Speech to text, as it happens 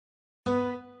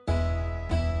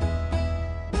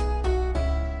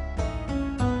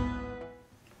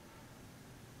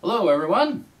Hello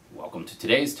everyone, welcome to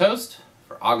today's toast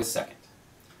for August 2nd.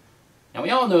 Now we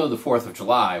all know the 4th of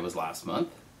July was last month,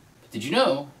 but did you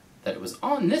know that it was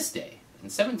on this day, in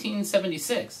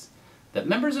 1776, that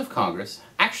members of Congress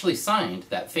actually signed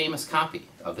that famous copy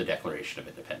of the Declaration of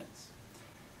Independence?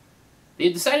 They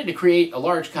had decided to create a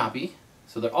large copy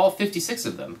so that all 56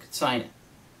 of them could sign it.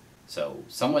 So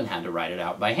someone had to write it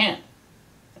out by hand,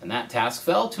 and that task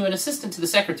fell to an assistant to the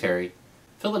secretary,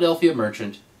 Philadelphia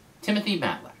merchant Timothy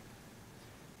Matlack.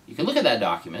 You can look at that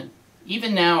document,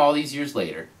 even now all these years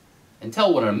later, and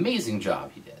tell what an amazing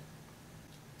job he did.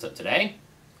 So today,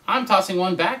 I'm tossing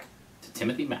one back to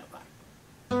Timothy Matlack.